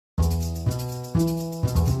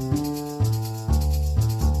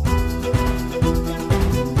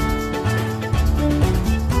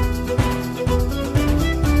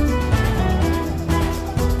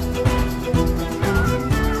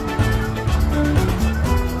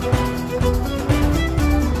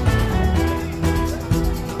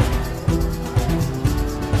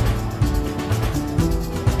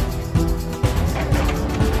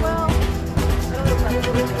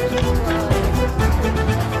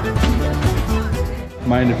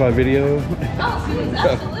Mind if I video? Oh, please,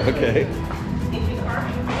 absolutely. Okay. I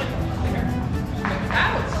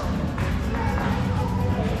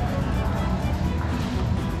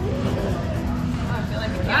feel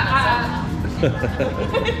like we can't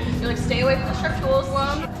You're like, stay away from the sharp tools.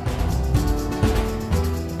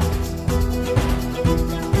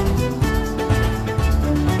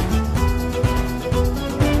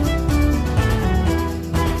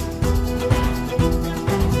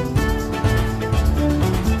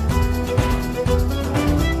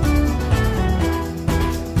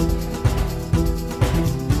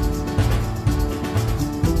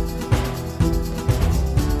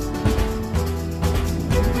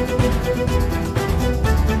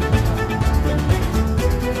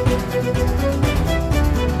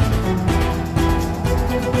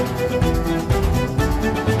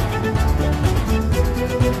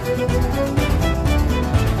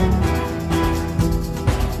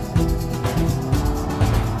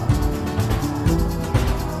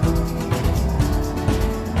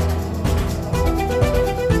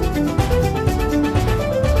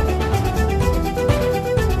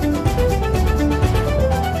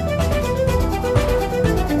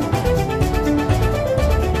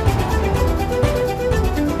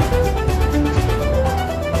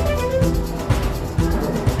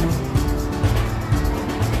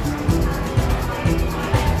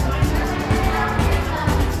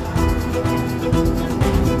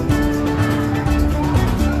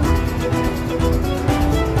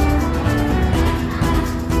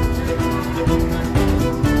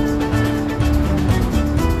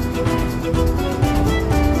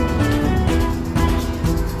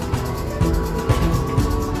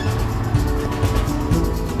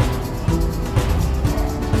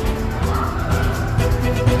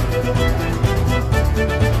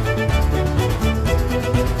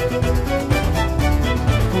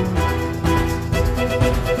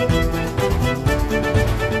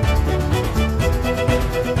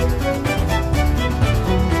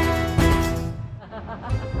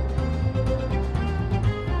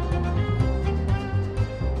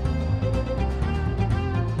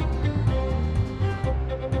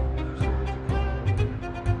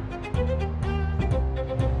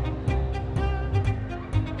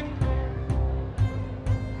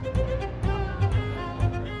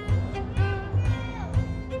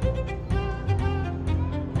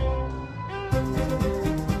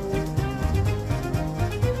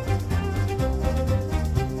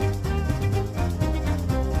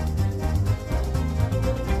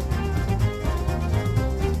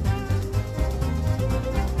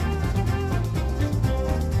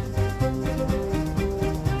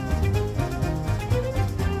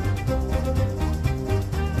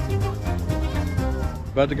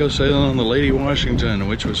 About to go sailing on the Lady Washington,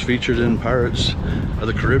 which was featured in Pirates of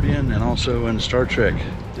the Caribbean and also in Star Trek,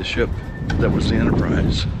 the ship that was the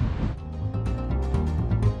Enterprise.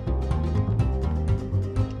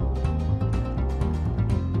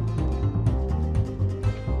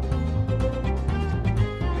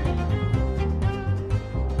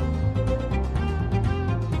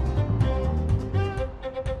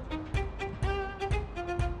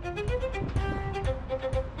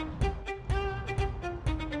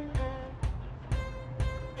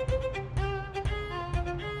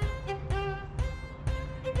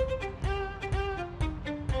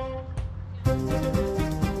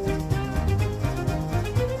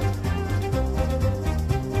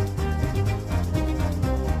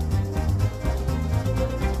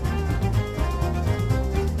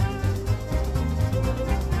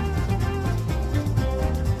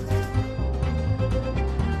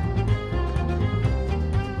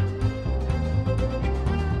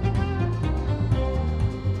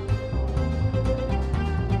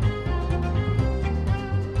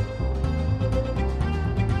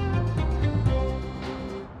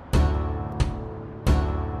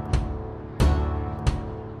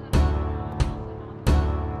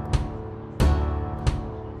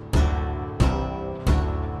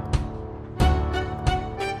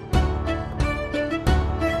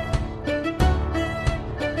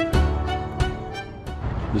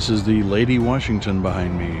 This is the Lady Washington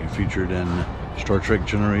behind me, featured in Star Trek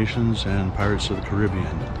Generations and Pirates of the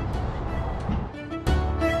Caribbean.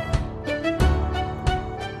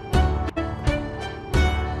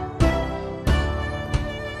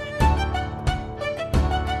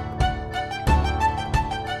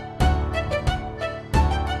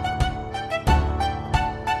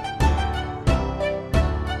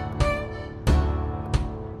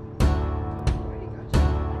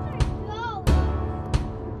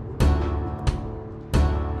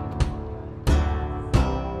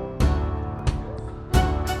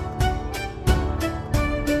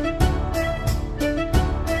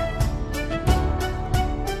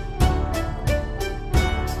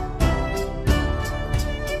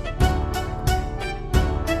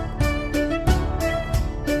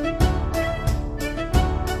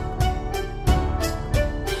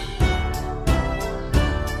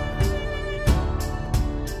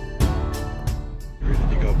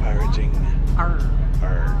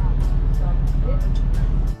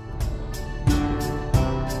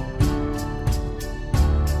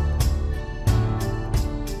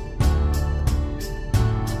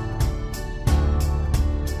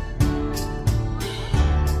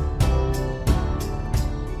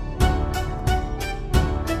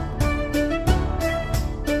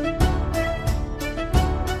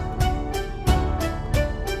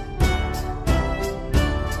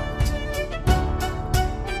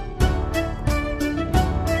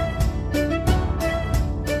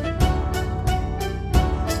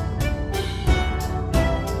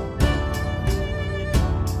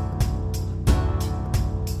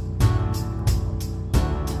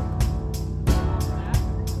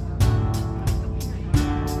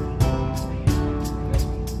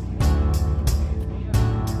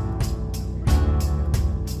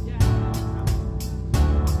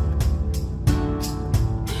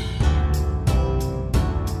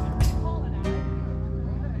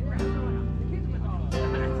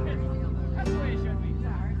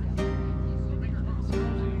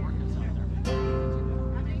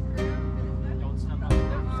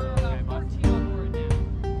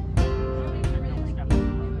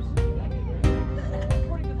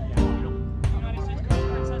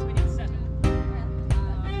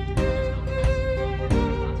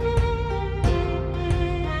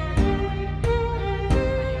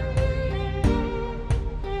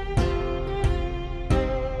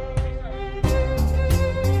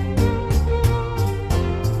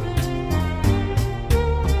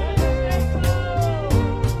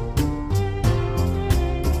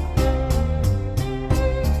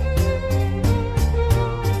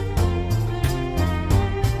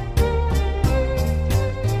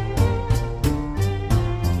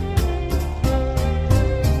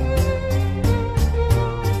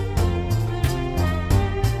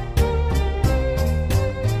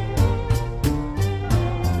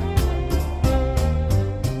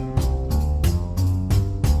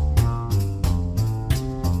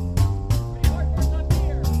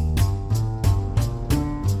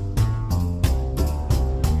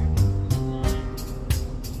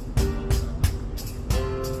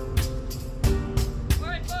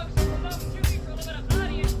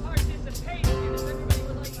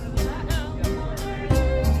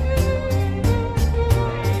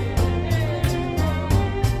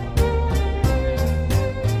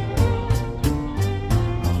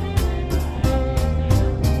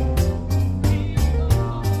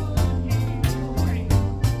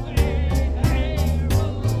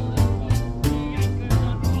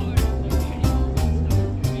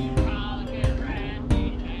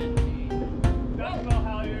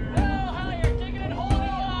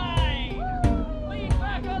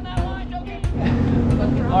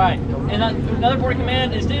 Alright, and another important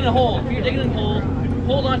command is digging a hole. If you're digging a hole,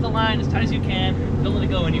 hold on to the line as tight as you can, don't let it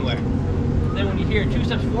go anywhere. Then when you hear 2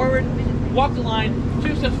 steps forward, walk the line,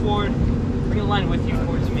 2 steps forward, bring the line with you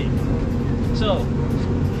towards me. So,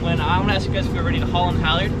 when I want to ask you guys if you're ready to haul on the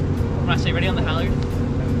halyard, when I say ready on the halyard,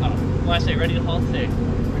 when I say ready to haul, say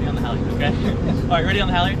ready on the halyard, okay? Alright, ready on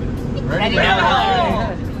the halyard? Ready on the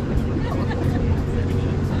halyard.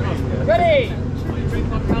 Ready!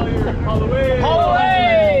 Haul away! Haul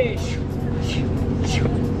away!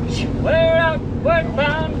 We're outward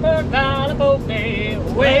bound for Valpo Bay.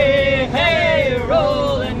 Way, hey,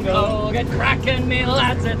 roll and go. Get cracking, me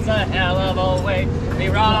lads, it's a hell of a way. Be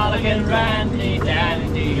rollicking, randy,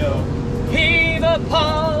 dandy-o. Heave a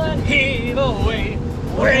pawl and heave away.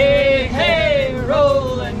 Way, hey,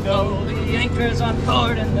 roll and go. The anchor's on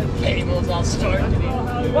board and the cable's all stored.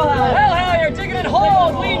 Well, hell, you're digging it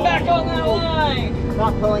holes. Lean back on that line.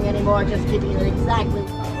 Not pulling anymore, just keeping it exactly.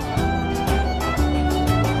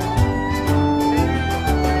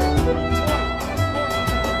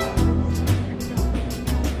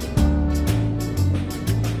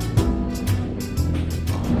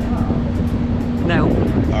 No.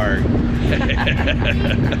 Alright.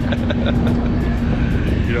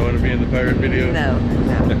 You don't want to be in the pirate video? No.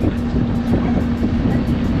 No.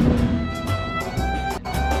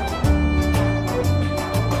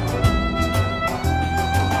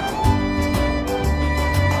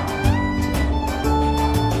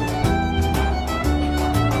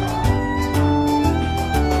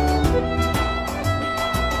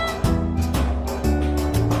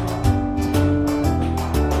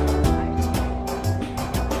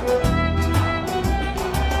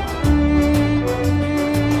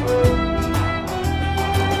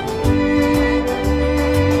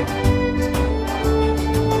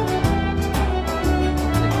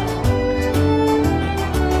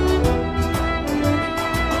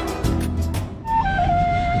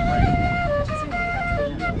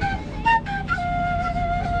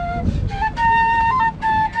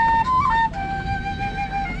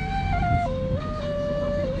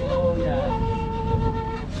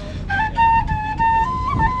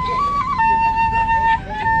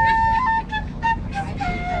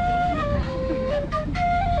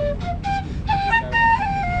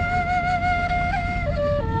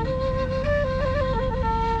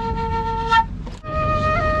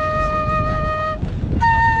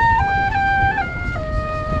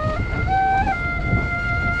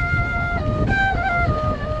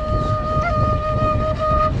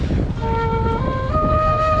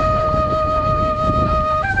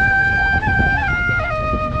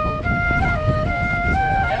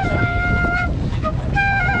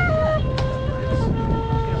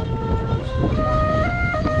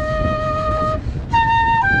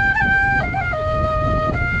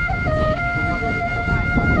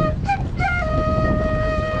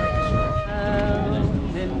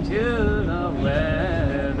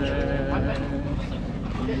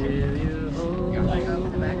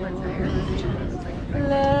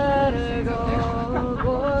 Let her go,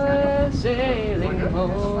 boy, sailing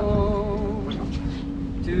home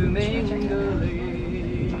to Mingaloo,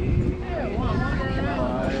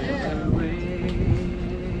 far away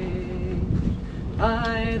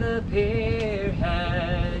by the pier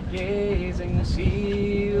head, gazing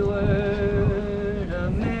seaward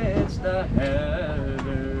amidst the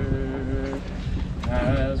heather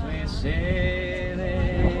as we sailing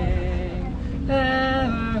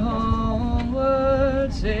ever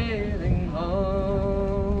homeward, sailing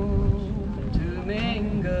home to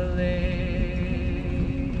Mingaloo.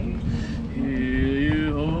 Hear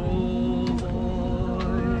you, old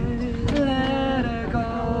boys, let her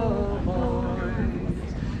go,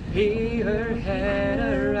 boys. Heave her head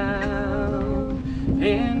around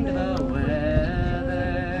into the weather.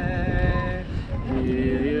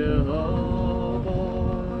 Hear you, old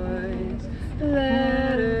boys,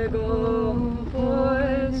 let her go,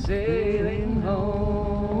 boys, sailing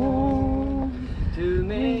home to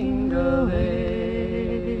Mingaloo.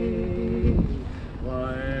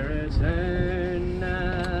 Why return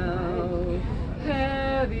now,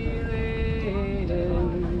 heavy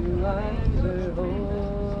laden, lines are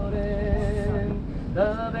holding,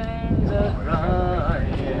 the bands are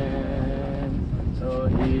crying, so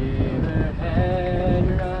heave her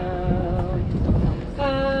head round,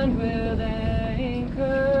 and we'll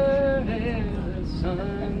anchor in the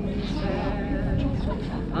sunset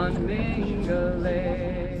on Mingaloo.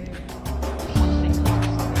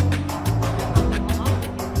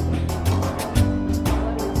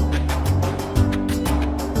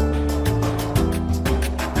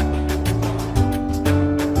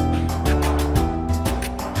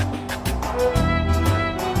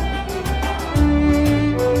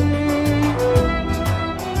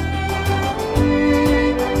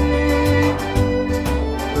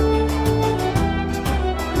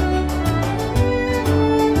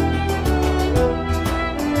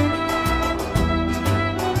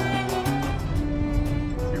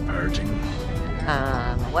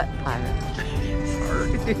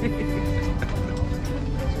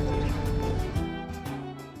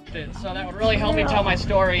 So that would really help me tell my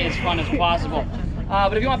story as fun as possible.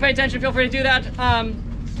 But if you want to pay attention, feel free to do that. I'm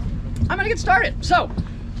gonna get started. So,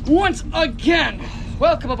 once again,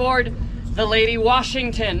 welcome aboard the Lady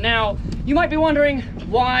Washington. Now, you might be wondering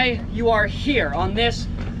why you are here on this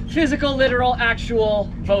physical, literal,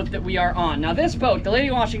 actual boat that we are on. Now, this boat, the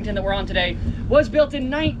Lady Washington that we're on today, was built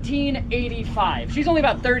in 1985. She's only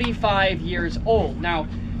about 35 years old. Now,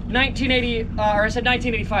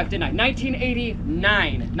 1985, didn't I?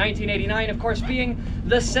 1989, of course, being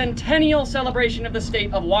the centennial celebration of the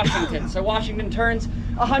state of Washington. So Washington turns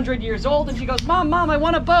 100 years old, and she goes, Mom, I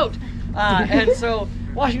want a boat. And so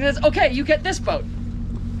Washington says, okay, you get this boat.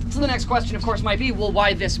 So the next question, of course, might be, well,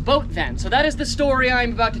 why this boat then? So that is the story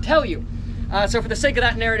I'm about to tell you. So for the sake of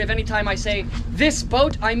that narrative, anytime I say this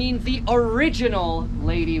boat, I mean the original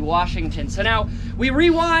Lady Washington. So now we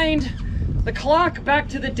rewind the clock back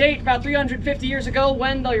to the date about 350 years ago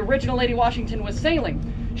when the original Lady Washington was sailing.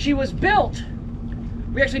 She was built,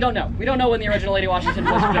 we actually don't know. We don't know when the original Lady Washington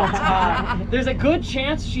was built. There's a good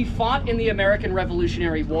chance she fought in the American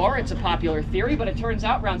Revolutionary War. It's a popular theory, but it turns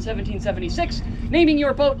out around 1776, naming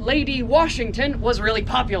your boat Lady Washington was really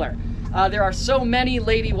popular. There are so many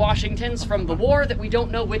Lady Washingtons from the war that we don't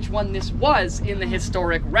know which one this was in the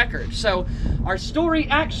historic record. So our story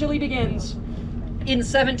actually begins in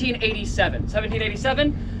 1787.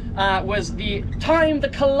 1787 was the time the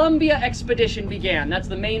Columbia expedition began. That's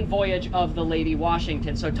the main voyage of the Lady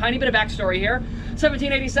Washington. So tiny bit of backstory here.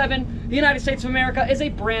 1787, the United States of America is a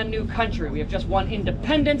brand new country. We have just won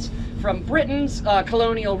independence from Britain's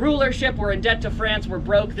colonial rulership. We're in debt to France. We're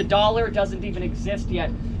broke. The dollar doesn't even exist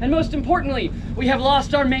yet. And most importantly, we have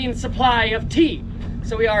lost our main supply of tea.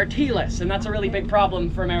 So we are tealess, and that's a really big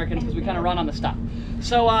problem for Americans because we kind of run on the stuff.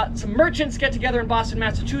 So some merchants get together in Boston,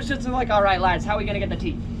 Massachusetts, and they're like, all right, lads, how are we going to get the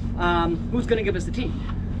tea? Who's going to give us the tea?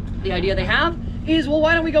 The idea they have is, well,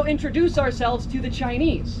 why don't we go introduce ourselves to the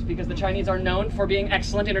Chinese? Because the Chinese are known for being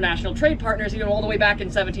excellent international trade partners, even all the way back in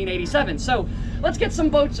 1787. So let's get some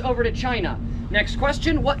boats over to China. Next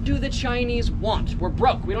question, what do the Chinese want? We're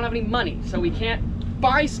broke. We don't have any money, so we can't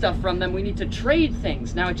buy stuff from them. We need to trade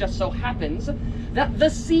things. Now, it just so happens that the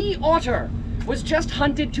sea otter was just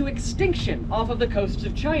hunted to extinction off of the coasts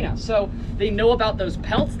of China. So they know about those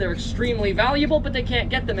pelts. They're extremely valuable, but they can't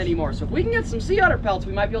get them anymore. So if we can get some sea otter pelts,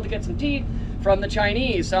 we might be able to get some tea from the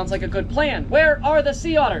Chinese. Sounds like a good plan. Where are the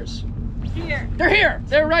sea otters? Here. They're here.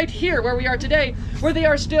 They're right here where we are today, where they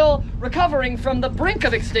are still recovering from the brink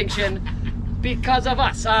of extinction because of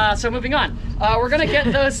us. So moving on. We're gonna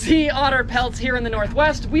get those sea otter pelts here in the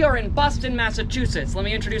Northwest. We are in Boston, Massachusetts. Let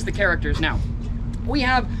me introduce the characters now. We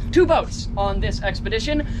have two boats on this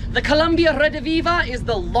expedition. The Columbia Rediviva is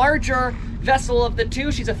the larger vessel of the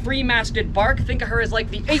two. She's a three-masted bark. Think of her as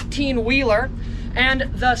like the 18-wheeler. And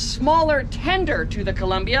the smaller tender to the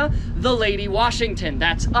Columbia, the Lady Washington.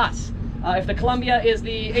 That's us. If the Columbia is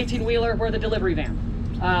the 18-wheeler, we're the delivery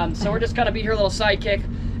van. So we're just gonna be here, a little sidekick.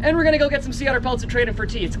 And we're gonna go get some sea otter pelts and trade them for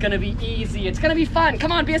tea. It's gonna be easy. It's gonna be fun.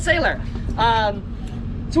 Come on, be a sailor.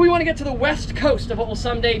 So we want to get to the west coast of what will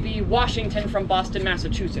someday be Washington from Boston,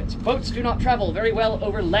 Massachusetts. Boats do not travel very well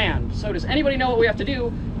over land. So does anybody know what we have to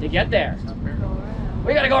do to get there?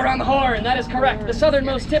 We gotta go around the Horn, that is correct. The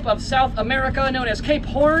southernmost tip of South America, known as Cape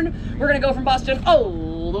Horn. We're gonna go from Boston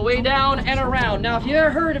all the way down and around. Now, if you've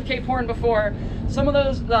ever heard of Cape Horn before, some of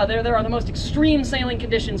those, there are the most extreme sailing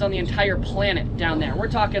conditions on the entire planet down there. We're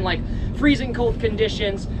talking like freezing cold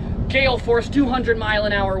conditions, gale force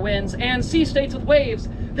 200-mile-an-hour winds, and sea states with waves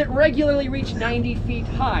that regularly reach 90 feet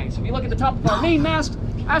high. So if you look at the top of our main mast,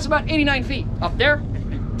 that's about 89 feet up there.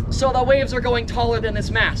 So the waves are going taller than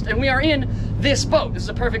this mast. And we are in this boat. This is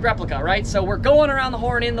a perfect replica, right? So we're going around the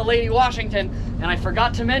Horn in the Lady Washington. And I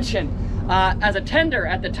forgot to mention, as a tender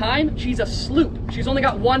at the time, she's a sloop. She's only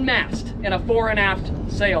got one mast and a fore and aft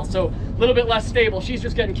sail. So a little bit less stable. She's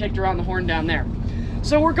just getting kicked around the Horn down there.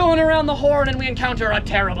 So we're going around the Horn and we encounter a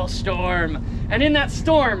terrible storm. And in that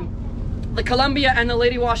storm, the Columbia and the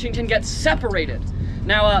Lady Washington get separated.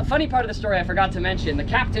 Now, funny part of the story I forgot to mention, the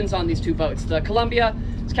captains on these two boats. The Columbia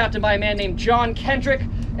is captained by a man named John Kendrick,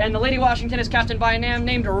 and the Lady Washington is captained by a man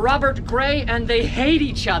named Robert Gray, and they hate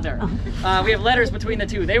each other. We have letters between the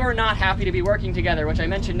two. They were not happy to be working together, which I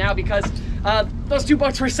mention now because those two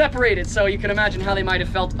boats were separated, so you can imagine how they might have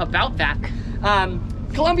felt about that.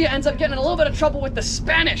 Columbia ends up getting in a little bit of trouble with the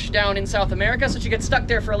Spanish down in South America, so she gets stuck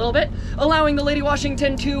there for a little bit, allowing the Lady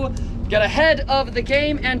Washington to get ahead of the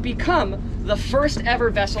game and become the first ever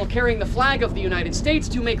vessel carrying the flag of the United States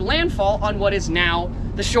to make landfall on what is now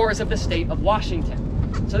the shores of the state of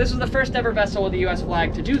Washington. So this was the first ever vessel with the U.S.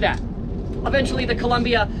 flag to do that. Eventually the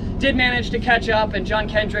Columbia did manage to catch up, and John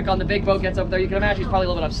Kendrick on the big boat gets up there. You can imagine he's probably a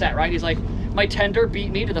little bit upset, right? He's like, my tender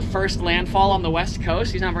beat me to the first landfall on the West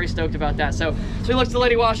Coast. He's not very stoked about that. So he looks to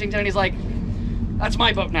Lady Washington and he's like, that's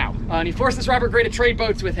my boat now. And he forces Robert Gray to trade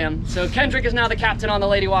boats with him. So Kendrick is now the captain on the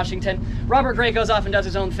Lady Washington. Robert Gray goes off and does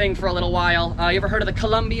his own thing for a little while. You ever heard of the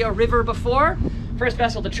Columbia River before? First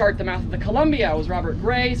vessel to chart the mouth of the Columbia was Robert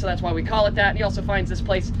Gray, so that's why we call it that. And he also finds this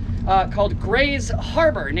place called Gray's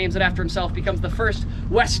Harbor, names it after himself, becomes the first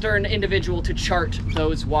Western individual to chart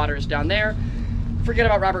those waters down there. Forget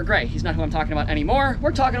about Robert Gray, he's not who I'm talking about anymore.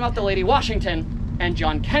 We're talking about the Lady Washington and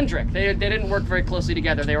John Kendrick. They didn't work very closely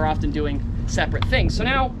together, they were often doing separate things. So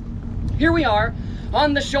now, here we are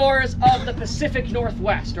on the shores of the Pacific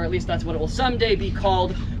Northwest, or at least that's what it will someday be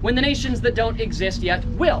called, when the nations that don't exist yet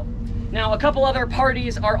will. Now, a couple other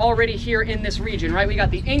parties are already here in this region, right? We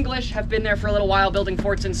got the English, have been there for a little while building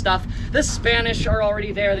forts and stuff. The Spanish are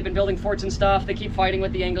already there, they've been building forts and stuff. They keep fighting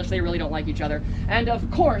with the English, they really don't like each other. And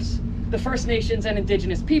of course, the First Nations and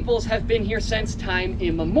Indigenous peoples have been here since time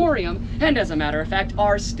immemorial, and as a matter of fact,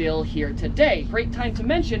 are still here today. Great time to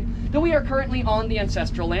mention that we are currently on the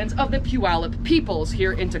ancestral lands of the Puyallup peoples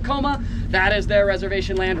here in Tacoma. That is their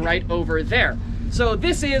reservation land right over there. So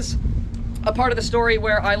this is a part of the story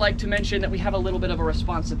where I like to mention that we have a little bit of a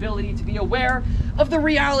responsibility to be aware of the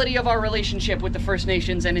reality of our relationship with the First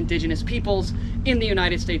Nations and Indigenous peoples in the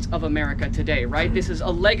United States of America today, right? This is a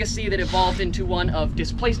legacy that evolved into one of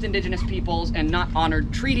displaced Indigenous peoples and not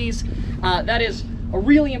honored treaties. That is a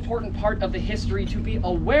really important part of the history to be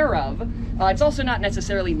aware of. It's also not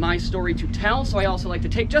necessarily my story to tell, so I also like to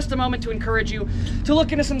take just a moment to encourage you to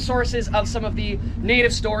look into some sources of some of the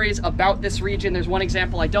native stories about this region. There's one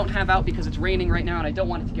example I don't have out because it's raining right now and I don't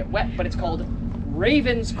want it to get wet, but it's called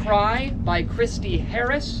Raven's Cry by Christy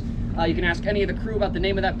Harris. You can ask any of the crew about the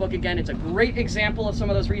name of that book again. It's a great example of some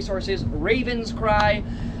of those resources. Raven's Cry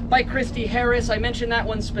by Christy Harris. I mentioned that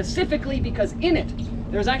one specifically because in it,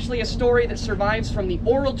 there's actually a story that survives from the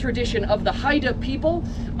oral tradition of the Haida people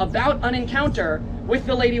about an encounter with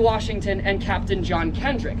the Lady Washington and Captain John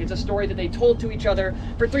Kendrick. It's a story that they told to each other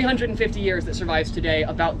for 350 years that survives today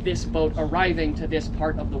about this boat arriving to this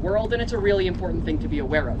part of the world, and it's a really important thing to be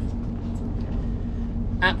aware of.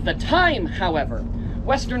 At the time, however,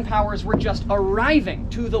 Western powers were just arriving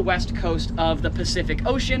to the west coast of the Pacific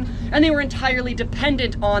Ocean, and they were entirely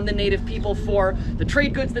dependent on the native people for the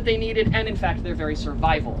trade goods that they needed, and in fact, their very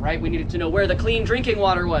survival, right? We needed to know where the clean drinking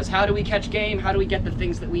water was, how do we catch game, how do we get the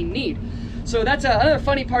things that we need. So that's another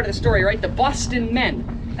funny part of the story, right? The Boston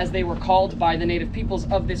Men, as they were called by the native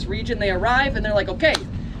peoples of this region, they arrive and they're like, okay,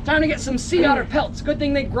 time to get some sea otter pelts. Good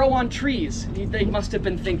thing they grow on trees. They must have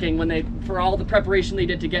been thinking for all the preparation they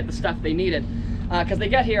did to get the stuff they needed. Because they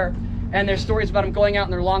get here, and there's stories about them going out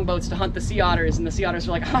in their longboats to hunt the sea otters, and the sea otters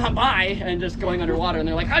are like, ha, bye, and just going underwater, and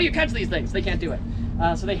they're like, how do you catch these things? They can't do it.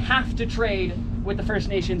 So they have to trade with the First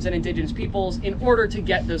Nations and Indigenous peoples in order to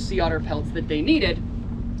get those sea otter pelts that they needed,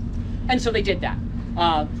 and so they did that.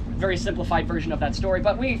 Very simplified version of that story,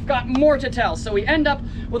 but we've got more to tell. So we end up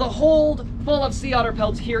with a hold full of sea otter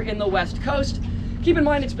pelts here in the West Coast. Keep in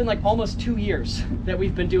mind, it's been like almost 2 years that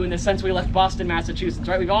we've been doing this since we left Boston, Massachusetts,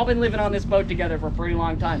 right? We've all been living on this boat together for a pretty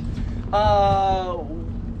long time.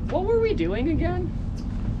 What were we doing again?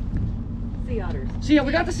 Sea otters. So yeah,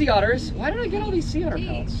 we got the sea otters. Why did I get all these sea otter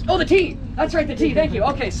pelts? Oh, the tea! That's right, the tea, thank you.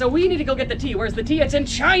 Okay, so we need to go get the tea. Where's the tea? It's in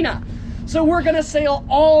China! So we're gonna sail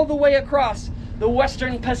all the way across the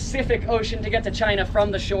western Pacific Ocean to get to China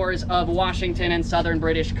from the shores of Washington and southern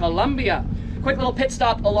British Columbia. Quick little pit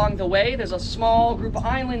stop along the way. There's a small group of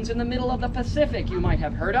islands in the middle of the Pacific you might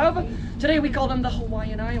have heard of. Today we call them the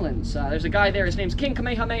Hawaiian Islands. There's a guy there, his name's King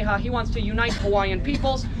Kamehameha. He wants to unite Hawaiian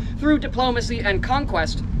peoples through diplomacy and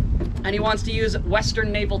conquest. And he wants to use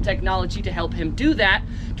Western naval technology to help him do that.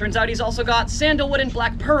 Turns out he's also got sandalwood and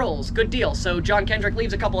black pearls. Good deal. So John Kendrick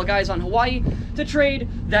leaves a couple of guys on Hawaii to trade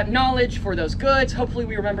that knowledge for those goods. Hopefully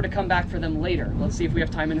we remember to come back for them later. Let's see if we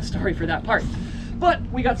have time in the story for that part. But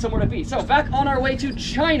we got somewhere to be. So back on our way to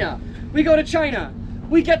China. We go to China.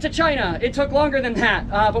 We get to China. It took longer than that,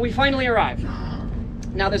 but we finally arrived.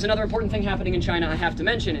 Now there's another important thing happening in China I have to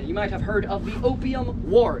mention it. You might have heard of the Opium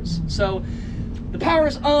Wars. So the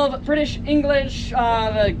powers of British, English,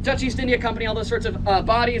 the Dutch East India Company, all those sorts of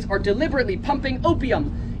bodies are deliberately pumping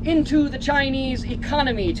opium into the Chinese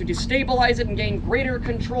economy to destabilize it and gain greater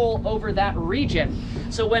control over that region.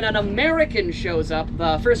 So when an American shows up,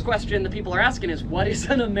 the first question that people are asking is, what is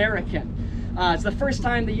an American? It's the first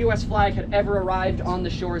time the U.S. flag had ever arrived on the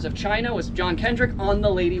shores of China was John Kendrick on the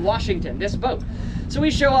Lady Washington, this boat. So we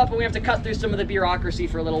show up and we have to cut through some of the bureaucracy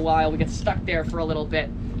for a little while. We get stuck there for a little bit.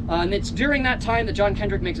 And it's during that time that John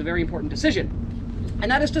Kendrick makes a very important decision,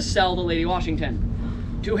 and that is to sell the Lady Washington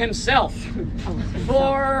to himself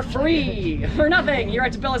for free, for nothing. He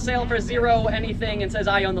writes a bill of sale for zero anything and says,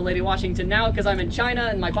 I own the Lady Washington now because I'm in China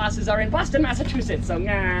and my bosses are in Boston, Massachusetts, so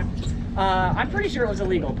nah. I'm pretty sure it was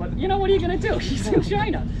illegal, but you know, what are you gonna do? He's in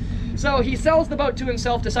China. So he sells the boat to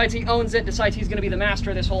himself, decides he owns it, decides he's gonna be the master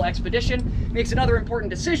of this whole expedition, makes another important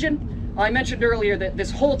decision. I mentioned earlier that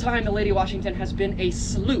this whole time the Lady Washington has been a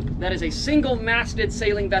sloop. That is a single-masted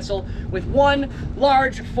sailing vessel with one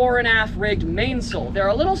large fore and aft rigged mainsail. They're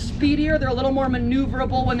a little speedier, they're a little more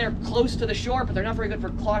maneuverable when they're close to the shore, but they're not very good for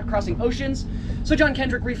crossing oceans. So John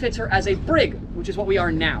Kendrick refits her as a brig, which is what we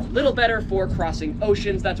are now. Little better for crossing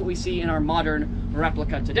oceans. That's what we see in our modern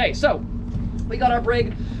replica today. So we got our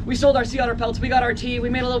brig, we sold our sea otter pelts, we got our tea, we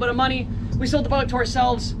made a little bit of money, we sold the boat to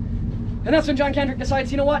ourselves, and that's when John Kendrick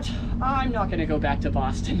decides, you know what? I'm not gonna go back to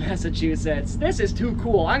Boston, Massachusetts. This is too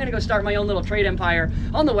cool. I'm gonna go start my own little trade empire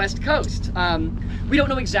on the West Coast. We don't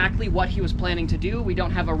know exactly what he was planning to do. We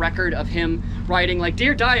don't have a record of him writing like,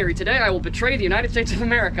 Dear Diary, today I will betray the United States of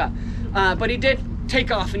America. But he did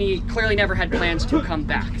take off, and he clearly never had plans to come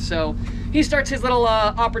back. So he starts his little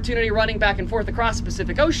opportunity running back and forth across the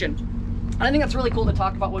Pacific Ocean. And I think that's really cool to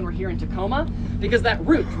talk about when we're here in Tacoma, because that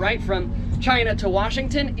route, right, from China to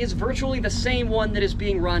Washington is virtually the same one that is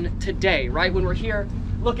being run today, right? When we're here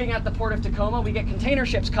looking at the port of Tacoma, we get container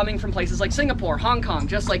ships coming from places like Singapore, Hong Kong,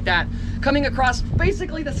 just like that, coming across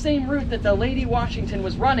basically the same route that the Lady Washington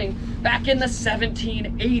was running back in the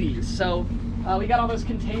 1780s. So we got all those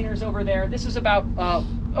containers over there. This is about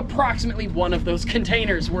approximately one of those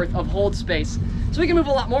containers worth of hold space. So we can move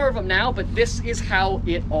a lot more of them now, but this is how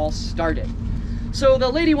it all started. So the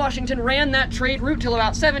Lady Washington ran that trade route till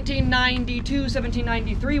about 1792,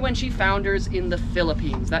 1793, when she founders in the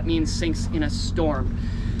Philippines. That means sinks in a storm.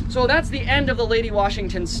 So that's the end of the Lady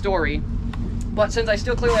Washington story. But since I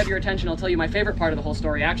still clearly have your attention, I'll tell you my favorite part of the whole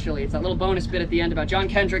story, actually. It's that little bonus bit at the end about John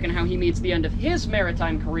Kendrick and how he meets the end of his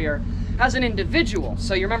maritime career as an individual.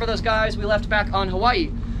 So you remember those guys we left back on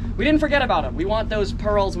Hawaii? We didn't forget about them. We want those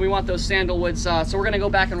pearls, we want those sandalwoods, so we're gonna go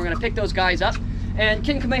back and we're gonna pick those guys up. And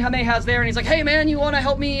King Kamehameha's there, and he's like, hey man, you wanna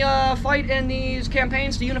help me fight in these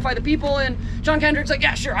campaigns to unify the people? And John Kendrick's like,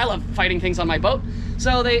 yeah, sure, I love fighting things on my boat.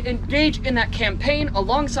 So they engage in that campaign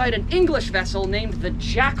alongside an English vessel named the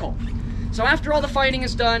Jackal. So after all the fighting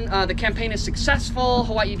is done, the campaign is successful,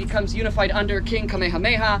 Hawaii becomes unified under King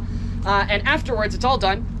Kamehameha, and afterwards, it's all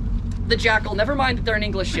done. The Jackal, never mind that they're an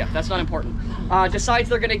English ship, that's not important, decides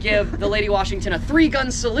they're gonna give the Lady Washington a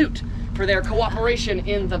 3-gun salute for their cooperation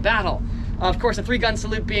in the battle. Of course, a 3-gun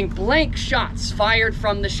salute being blank shots fired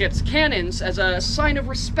from the ship's cannons as a sign of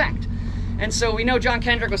respect. And so we know John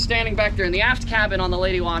Kendrick was standing back there in the aft cabin on the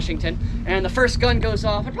Lady Washington, and the first gun goes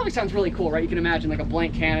off. It probably sounds really cool, right? You can imagine like a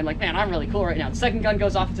blank cannon, like, man, I'm really cool right now. The second gun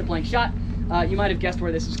goes off, it's a blank shot. You might have guessed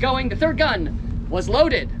where this is going. The third gun was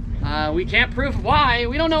loaded. We can't prove why.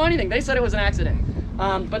 We don't know anything. They said it was an accident.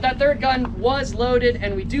 But that third gun was loaded,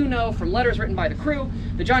 and we do know from letters written by the crew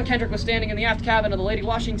that John Kendrick was standing in the aft cabin of the Lady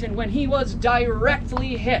Washington when he was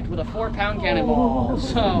directly hit with a 4-pound cannonball.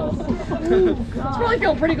 So he's probably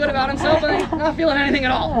feeling pretty good about himself, but he's not feeling anything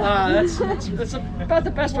at all. That's about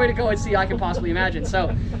the best way to go at sea I can possibly imagine.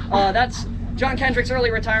 So that's John Kendrick's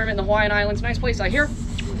early retirement in the Hawaiian Islands. Nice place, I hear.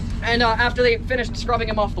 And after they finished scrubbing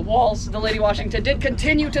him off the walls, the Lady Washington did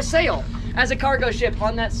continue to sail as a cargo ship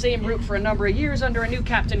on that same route for a number of years under a new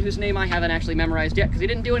captain whose name I haven't actually memorized yet because he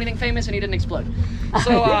didn't do anything famous and he didn't explode.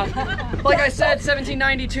 So, like I said,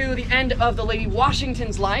 1792, the end of the Lady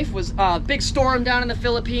Washington's life was a big storm down in the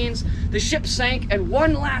Philippines. The ship sank, and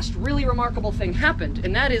one last really remarkable thing happened,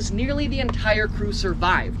 and that is nearly the entire crew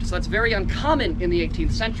survived. So that's very uncommon in the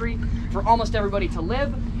 18th century for almost everybody to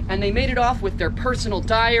live. And they made it off with their personal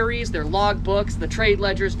diaries, their log books, the trade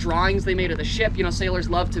ledgers, drawings they made of the ship. You know, sailors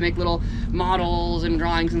love to make little models and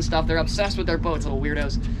drawings and stuff. They're obsessed with their boats, little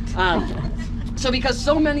weirdos. So because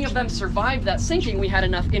so many of them survived that sinking, we had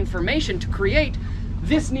enough information to create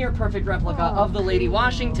this near perfect replica of the Lady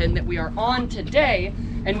Washington that we are on today,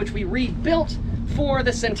 and which we rebuilt for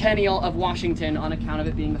the centennial of Washington on account of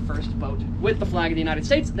it being the first boat with the flag of the United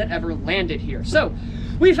States that ever landed here. So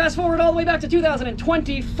we fast forward all the way back to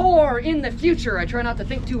 2024 in the future. I try not to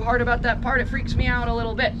think too hard about that part. It freaks me out a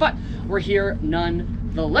little bit, but we're here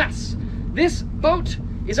nonetheless. This boat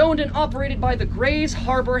is owned and operated by the Grays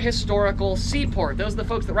Harbor Historical Seaport. Those are the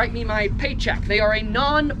folks that write me my paycheck. They are a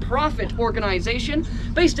non-profit organization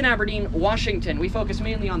based in Aberdeen, Washington. We focus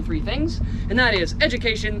mainly on 3 things, and that is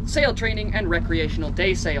education, sail training, and recreational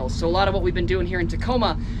day sails. So a lot of what we've been doing here in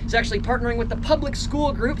Tacoma is actually partnering with the public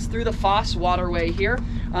school groups through the Foss waterway here.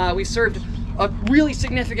 We served a really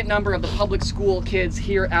significant number of the public school kids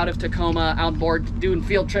here out of Tacoma outboard doing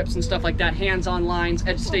field trips and stuff like that, hands-on lines,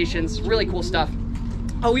 edge stations, really cool stuff.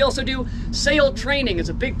 We also do sail training as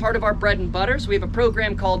a big part of our bread and butter. So we have a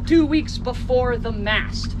program called 2 Weeks Before the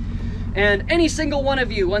Mast. And any single one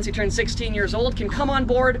of you, once you turn 16 years old, can come on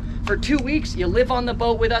board for 2 weeks. You live on the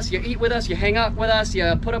boat with us, you eat with us, you hang out with us,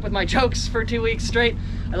 you put up with my jokes for 2 weeks straight.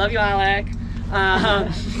 I love you, Alec.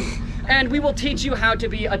 And we will teach you how to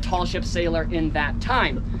be a tall ship sailor in that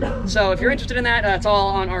time. So if you're interested in that, it's all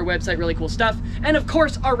on our website, really cool stuff. And of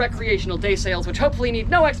course, our recreational day sails, which hopefully need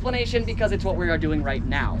no explanation because it's what we are doing right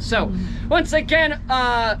now. So once again,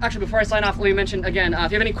 actually before I sign off, let me mention again,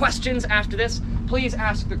 if you have any questions after this, please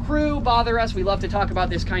ask the crew, bother us. We love to talk about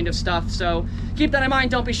this kind of stuff. So keep that in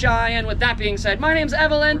mind, don't be shy. And with that being said, my name's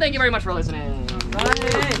Evelyn. Thank you very much for listening.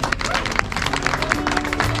 Bye.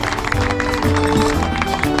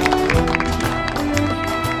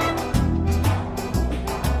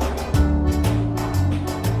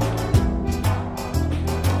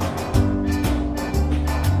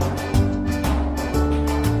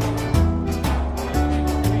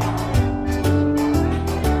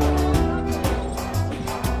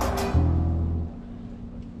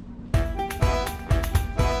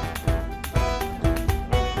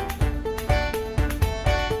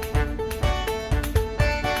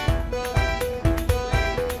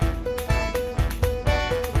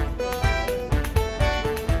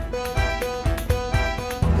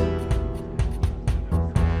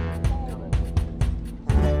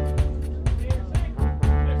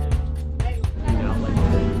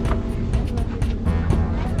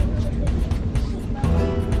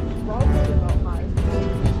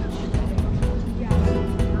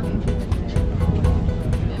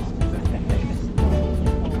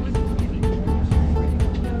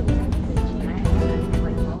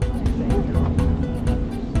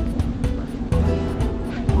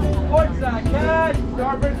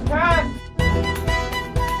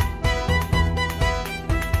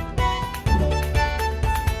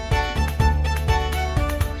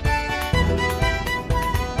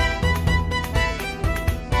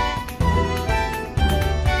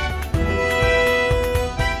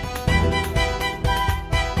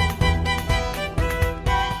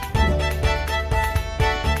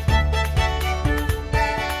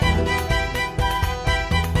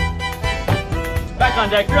 Back on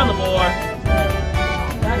deck, you're on the floor.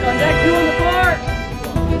 Back on deck, you on the floor.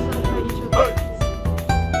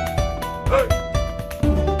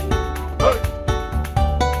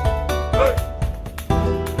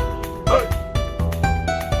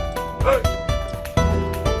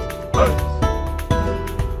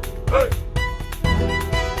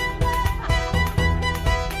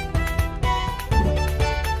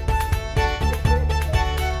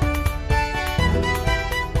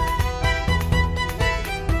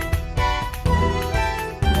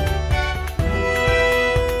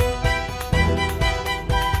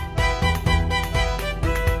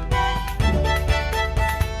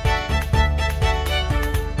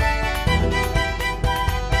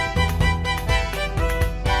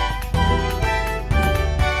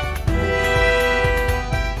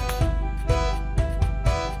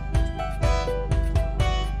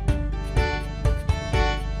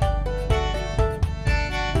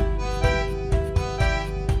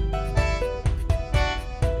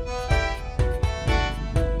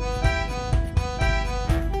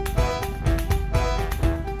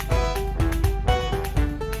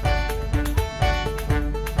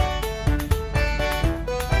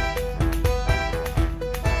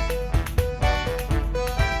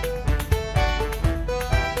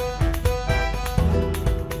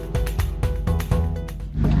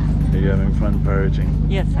 Are you having fun pirating?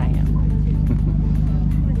 Yes, I am.